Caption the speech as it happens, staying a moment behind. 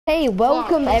Hey,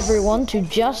 welcome everyone to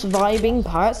Just Vibing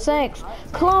Part 6,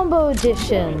 Colombo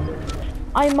Edition.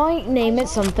 I might name it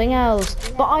something else,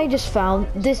 but I just found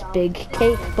this big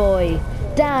cake boy.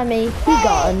 Dammy, he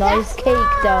got a nice cake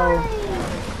though.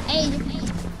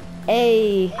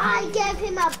 Hey. I gave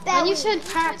him a bell. When you said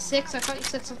Part 6, I thought you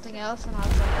said something else, and I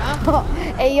was like, huh?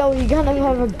 Hey yo, you gotta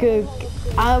have a good...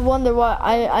 I wonder why...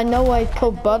 I know why it's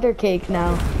called butter cake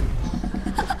now.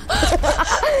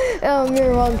 Oh,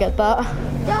 Mira won't get that.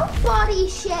 Don't body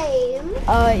shame.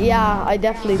 Yeah, I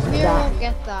definitely did Mira that. won't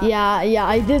get that. Yeah,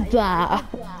 I did that.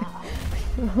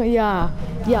 yeah,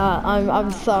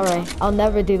 I'm sorry. I'll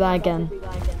never do that again.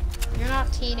 You're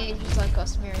not teenagers like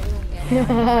us, Mira. You won't get it.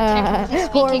 Technically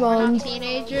speaking, we're not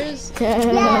teenagers.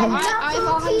 I'm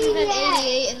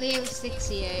 188 and Liam's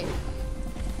 68.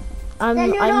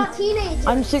 Then you're not teenagers.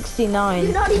 I'm 69.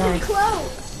 You're not even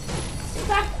close. In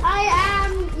fact,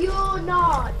 you're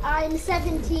not. I'm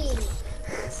 17.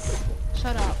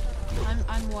 Shut up.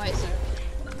 I'm wiser.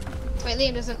 Wait,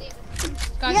 Liam, there's a...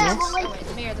 Guys, Yeah, there's well,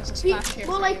 wait, Mira, there's a splash here.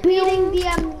 More like beating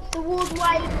the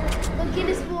worldwide, the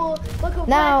Guinness World,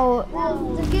 Now,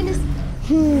 the Guinness.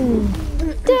 You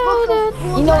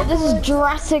know, this is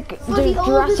Jurassic, the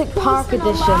Jurassic Park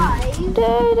edition.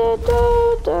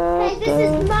 Hey, this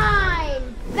is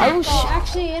mine. Oh,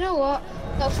 actually, you know what?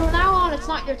 No, from now on, it's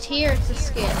not your tier, it's the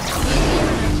skin.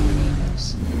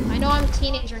 I know I'm a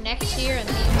teenager next year, and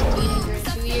Liam's a teenager in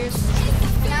 2 years.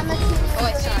 Oh,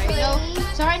 wait, sorry. No.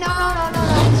 Sorry, no.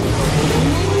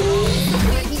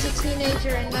 He's a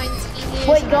teenager in 19 years.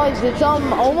 Wait, guys, it's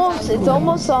almost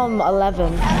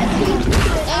 11.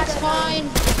 It's fine.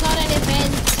 It's not an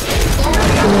event.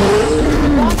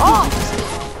 Oh!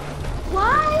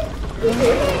 Why did you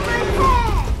hit my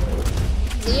head?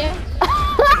 Liam?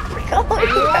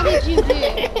 What did you do?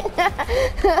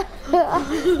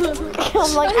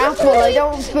 I'm like Apple. I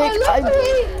don't think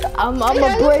I'm a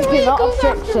breaking, not a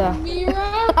fixer.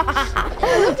 I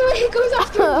love the way he goes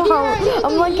after Mira.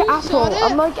 I'm like Apple.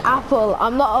 I'm like Apple.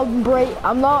 I'm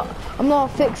not a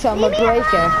fixer. I'm a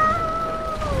breaker.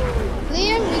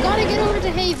 Liam, we gotta get over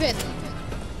to Haven.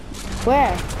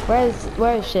 Where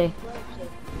is she?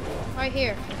 Right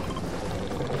here.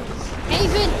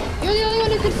 Haven, you're the only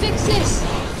one who can fix this.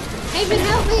 Haven,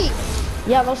 help me.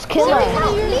 Yeah, let's kill her.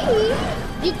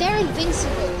 They're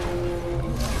invincible.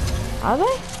 Are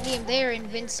they? Liam, they're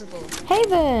invincible.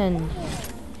 Haven.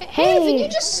 Haven, you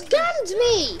just scammed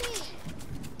me.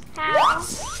 How?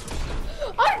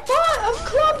 I bought a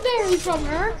crabberry from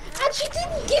her, and she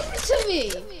didn't give it to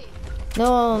me.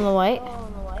 No, wait.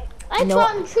 I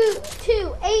found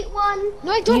 281.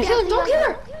 No, don't kill her. Don't kill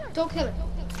her. Don't kill her.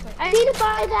 I need to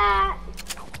buy that.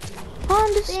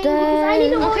 Understand. I need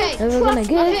to Okay. We're gonna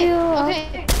give you.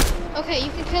 Okay,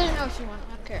 you can kill her now if you want. I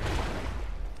don't care.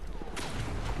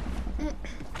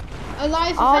 A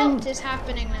live event is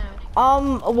happening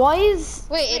now. Why is...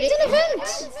 Wait, it's an event.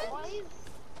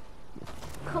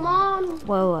 Come on.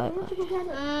 Well, wait.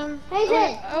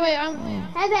 Haven. Oh wait,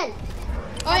 Haven.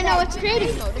 Oh, I know it's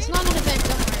creative mode. It's not an event.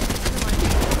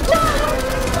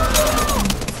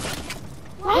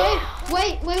 Don't worry.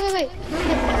 Wait.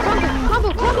 Combo.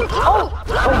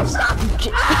 Stop.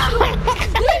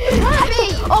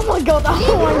 Oh my god.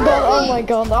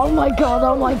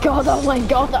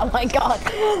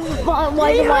 Why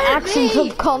do my actions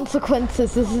have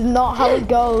consequences? This is not how it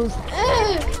goes.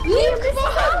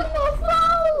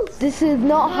 This is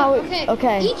not how it...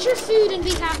 Okay. Eat your food and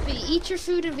be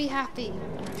happy.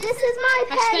 This is my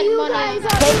pet. spent You money guys on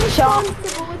are Cake shop.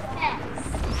 responsible with pets.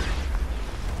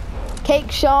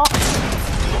 Cake shop.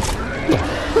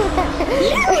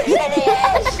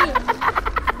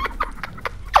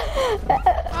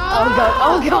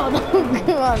 Oh god.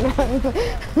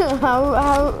 How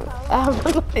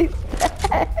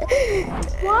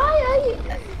Why are you...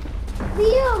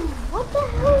 Liam, what the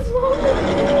hell is wrong with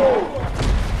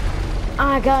you? I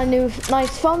got a new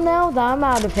nice thumbnail. Now I'm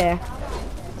out of here.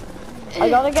 I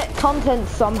gotta get content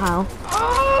somehow.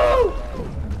 Oh!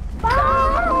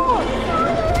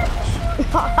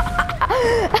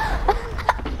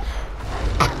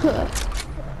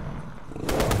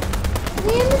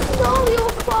 Liam, this is all your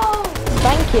fault.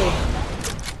 Thank you.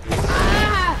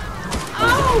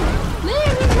 Oh!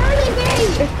 Liam, he's hurting me!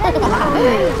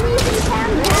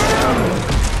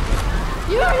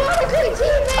 You're not a good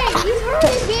teammate! He's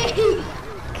hurting me!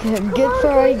 Good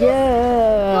for you. Go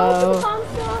to the farm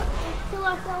store, kill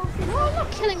ourselves. No, I'm not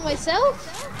killing myself.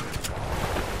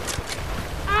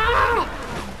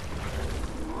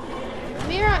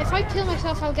 Mira, if I kill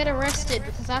myself, I'll get arrested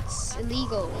because that's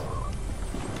illegal.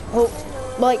 Oh,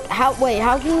 like how? Wait,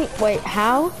 how can we? Wait,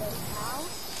 how?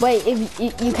 Wait, if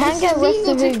you can't get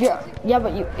arrested if you're... Yeah,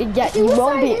 but you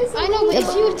won't be... I know, but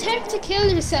if you attempt to kill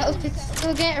yourself,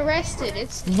 you'll get arrested.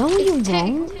 No, you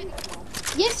won't.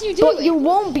 Yes, you do. But you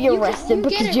won't be arrested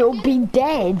because you'll be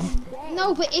dead.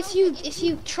 No, but if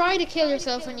you try to kill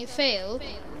yourself and you fail,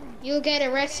 you'll get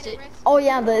arrested. Oh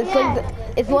yeah, it's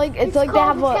like they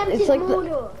have a... It's like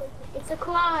the... It's a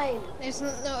crime. It's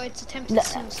attempted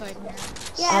suicide.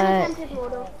 Yeah, attempted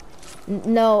murder.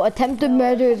 No, attempted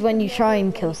murder is when you try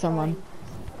and kill someone.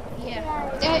 Yeah.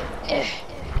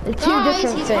 It's two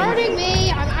different he's things. hurting me.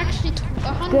 I'm actually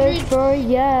 100. Good for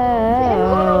you.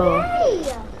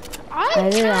 I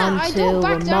don't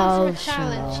back down from a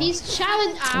challenge. He's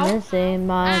challenged. Ow. This ain't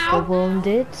my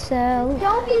wounded self.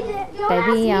 Don't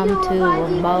Baby, I'm too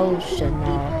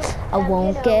emotional. I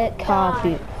won't get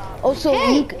coffee. Also,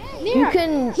 you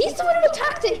can... He's the one who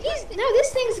attacked it. Now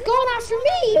this thing's going after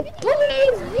me.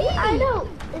 Believe me. I know.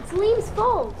 It's Liam's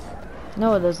fault.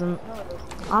 No, it isn't.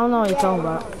 I don't know what you're talking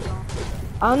about.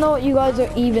 I don't know what you guys are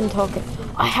even talking.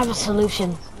 I have a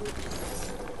solution.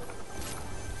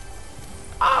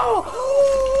 Oh!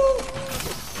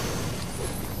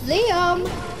 Liam.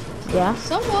 Yeah?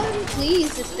 Someone,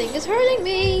 please. This thing is hurting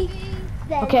me.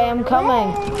 Okay, I'm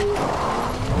coming.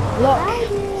 Look.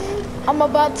 I'm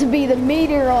about to be the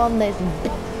meteor on this.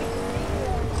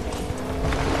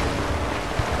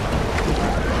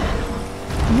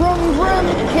 Vroom, vroom.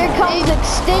 Here comes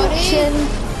extinction.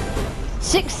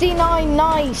 69,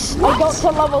 nice. What? I got to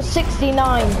level 69.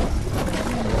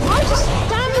 I just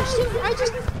damaged him. I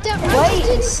just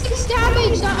did 6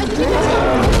 damage. I didn't even know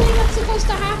what's supposed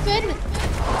to happen.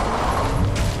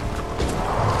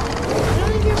 I don't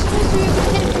think you're supposed to be able to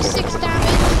hit him for 6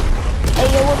 damage. Hey,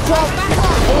 yo, what's up?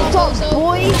 Hey, what's up,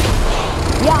 boy?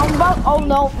 Yeah, I'm about... Oh,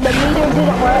 no, the meter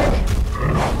didn't work.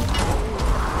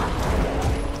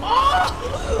 Oh!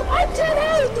 I'm 10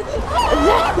 health!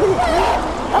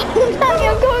 Danny,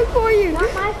 I'm going for you.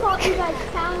 Not my fault you guys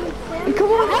challenged him.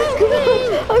 Come on, I'm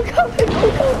coming. I'm coming.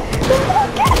 Come on,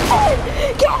 get in.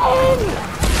 Get in.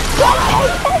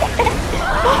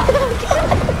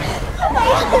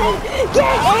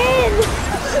 Get in.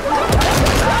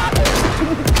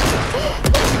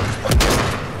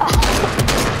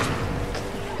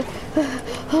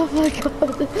 Oh my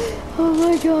god. Oh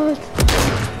my god.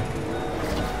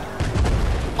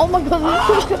 Oh my god.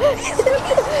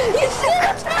 He's still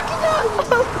attacking us.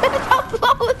 A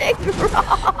floating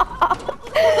rock.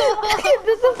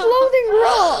 There's a floating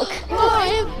rock.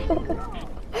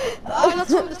 Oh,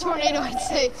 that's from the tornado, I'd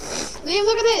say. Liam,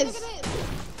 look at this.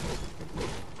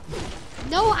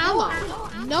 No ammo.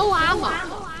 No ammo.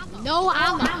 No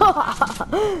ammo.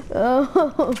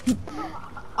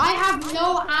 I have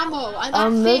no ammo, and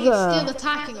that thing is still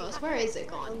attacking us. Where is it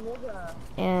gone?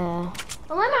 Yeah.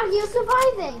 Remember, you're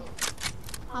surviving.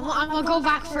 I'm gonna go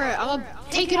back for it. I'm gonna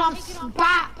take it on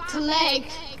back to leg.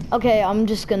 Okay, I'm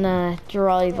just gonna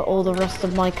drive all the rest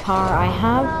of my car I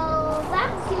have. Oh,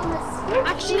 that's your mistake.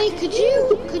 Actually, could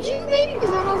you maybe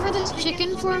run over this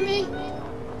chicken for me?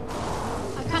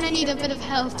 I kind of need a bit of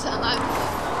help.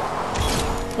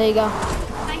 There you go.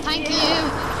 Thank you.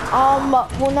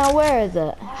 Well now where is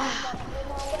it?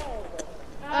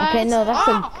 Okay, no, that's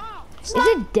is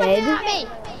it dead?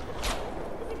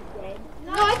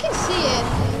 No, I can see it.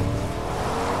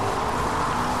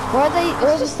 Where are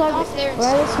the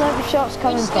sniper shots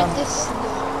coming from?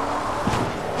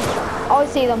 Oh, I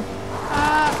see them.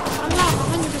 I'm not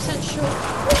 100% sure.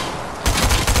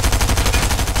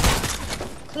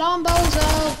 Clombozo!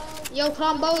 Yo,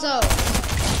 Clombozo!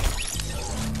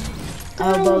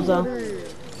 Oh, Bozo.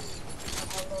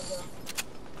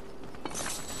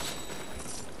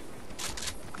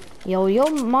 Yo,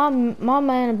 my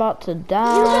man about to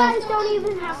die. You guys don't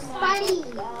even have spidey.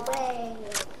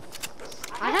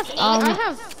 I have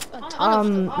a ton of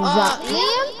them.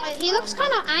 Liam, he looks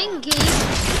kind of angry.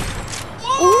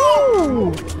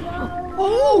 Ooh!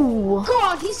 Ooh!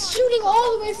 God, he's shooting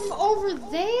all the way from over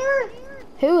there.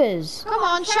 Who is? Come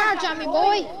on, charge at me,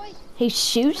 boy. He's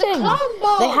shooting.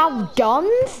 They have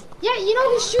guns? Yeah, you know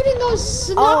he's shooting those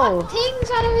snot things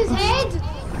out of his head.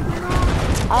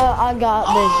 I got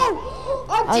this.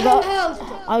 I'm 10 health.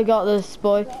 I got this,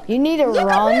 boy. You need to Look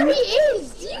run. at where he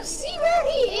is. Do you see where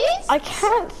he is? I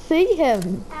can't see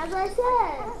him. As I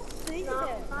said.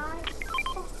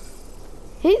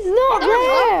 He's not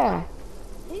there.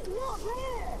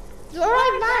 Where I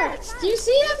marked. Do you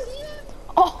see him?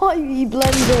 Oh, he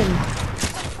blends in.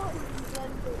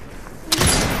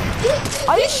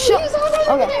 I shot.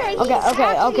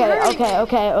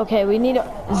 Okay. We need a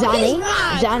Zanny,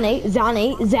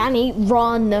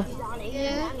 run.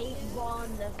 Yeah.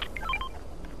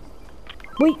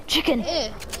 Wait, chicken.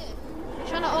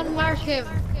 trying to unmark him.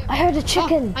 I heard a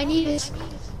chicken. Oh, I need it.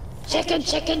 Chicken,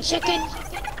 chicken, chicken.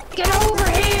 Get over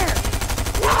here.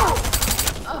 No.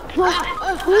 No,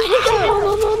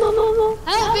 no.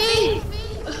 Help me.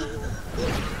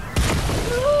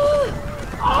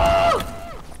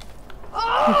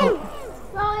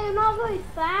 Sorry, I'm not very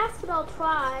fast, but I'll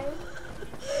try.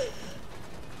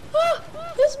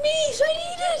 That's me. So I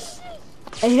need it.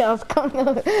 Yeah, I was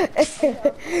coming.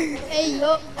 Hey,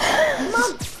 yo.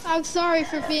 Mom, I'm sorry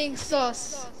for being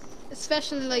sus,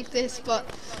 especially like this, but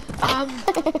I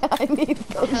need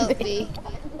help me.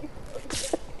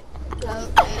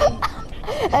 Help me.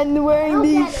 And wearing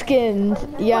these skins,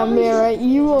 yeah, Mira,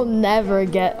 you will never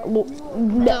get. Well,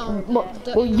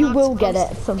 you will get it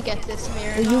at some. Get this,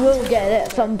 Mira. You will get it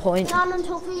at some point. Not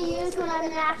until 3 years when I'm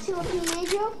an actual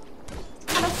teenager.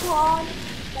 I'm a fraud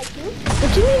like you.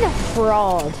 What do you mean a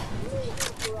fraud?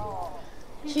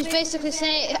 She's basically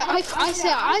saying, I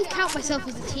count myself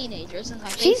as a teenager, since I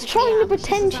She's trying to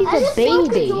pretend she's a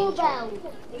baby.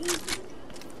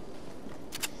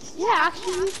 Yeah,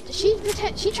 actually,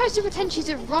 she tries to pretend she's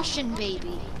a Russian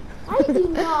baby. I do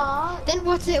not. Then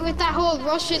what's it with that whole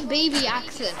Russian baby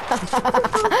accent?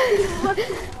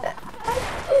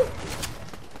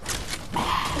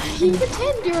 You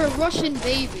pretend you're a Russian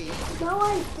baby. No,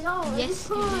 I don't. Yes, Just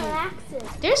put on an accent.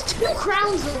 There's 2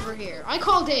 crowns over here. I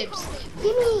call dibs.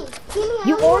 Give me.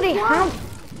 You already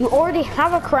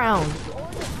have a crown.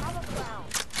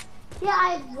 Yeah,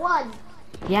 I have 1.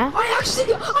 Yeah? I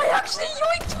actually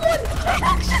yoinked one!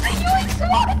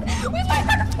 We might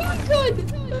have doing good!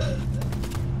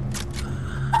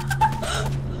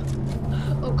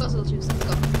 Oh, guzzle juice, let's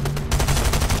go.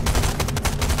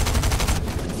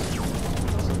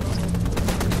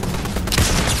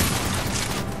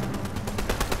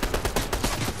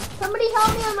 Somebody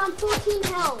help me, I'm on 14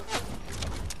 health.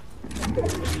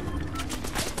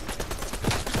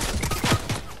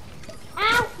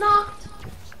 Ow, knocked.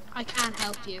 I can't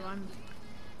help you, I'm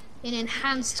in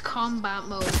enhanced combat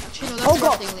mode. Actually, no, that's Oh,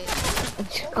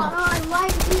 God. I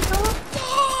like people.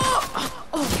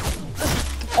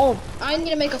 Oh, I need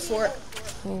to make a fort.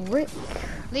 Rick.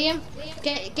 Liam,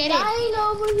 get in. Dying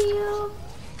over here.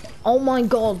 Oh my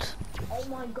god.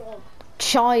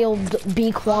 Child,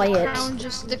 be quiet.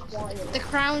 The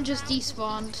crown just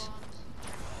despawned.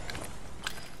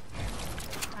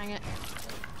 Hang it.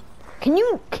 Can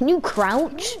you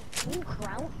crouch?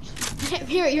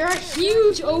 Here, you're a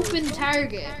huge open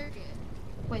target.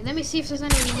 Wait, let me see if there's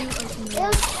any loot I can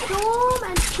There's storm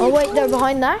and people. Oh wait, they're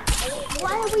behind there.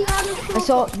 Why are we out of I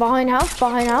saw it behind house.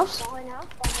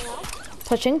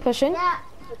 Pushing. Yeah.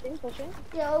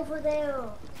 Yeah, over there.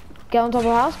 Get on top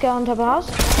of house,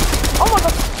 Oh my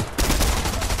god.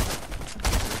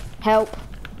 Help.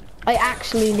 I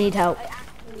actually need help.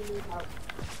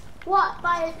 What,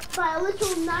 by a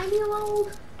little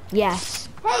 9-year-old? Yes.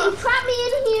 Hey, you trapped me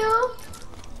in here.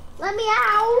 Let me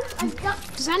out.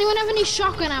 Does anyone have any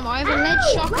shotgun ammo? I have a lead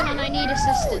shotgun and I need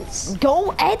assistance.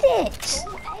 Go edit.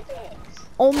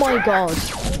 Oh my god.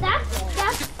 That's,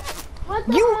 what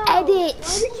the You hell? edit.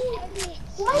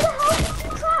 Why the hell did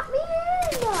you trap me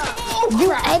in?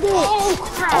 You edit.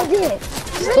 Edit.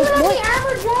 Does anyone have any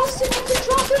armored walls to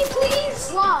drop me, please?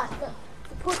 What?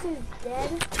 The pussy's dead?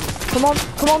 Come on,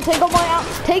 take on my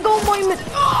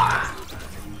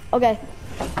Okay.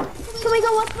 Can we go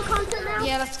watch the concert now?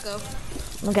 Yeah, let's go.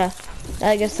 Okay.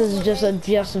 I guess this is just a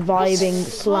vibing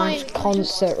 /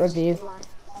 concert review.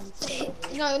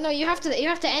 No, you have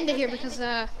to end it here because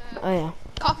Oh yeah.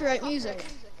 copyright music.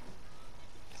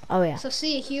 Oh yeah. So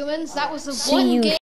see you humans, that was the See one you game